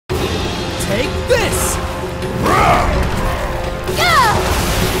Take this!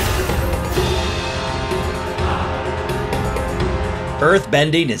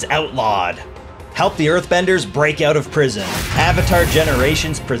 Earthbending is outlawed. Help the Earthbenders break out of prison. Avatar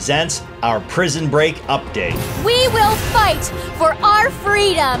Generations presents our Prison Break Update. We will fight for our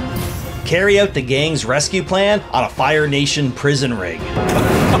freedom. Carry out the gang's rescue plan on a Fire Nation prison rig.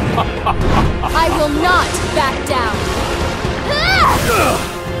 I will not back down.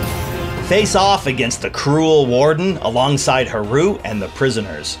 Face off against the cruel Warden alongside Haru and the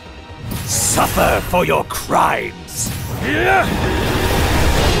prisoners. Suffer for your crimes.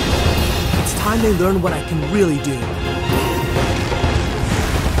 It's time they learn what I can really do.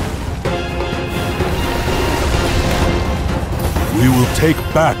 We will take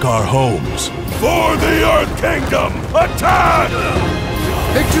back our homes. For the Earth Kingdom, attack!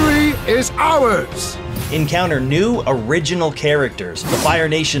 Victory is ours! Encounter new original characters, the Fire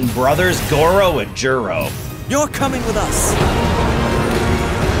Nation brothers Goro and Juro. You're coming with us.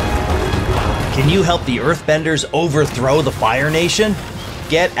 Can you help the Earthbenders overthrow the Fire Nation?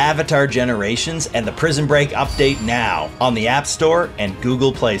 Get Avatar Generations and the Prison Break Update now on the App Store and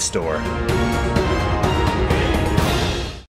Google Play Store.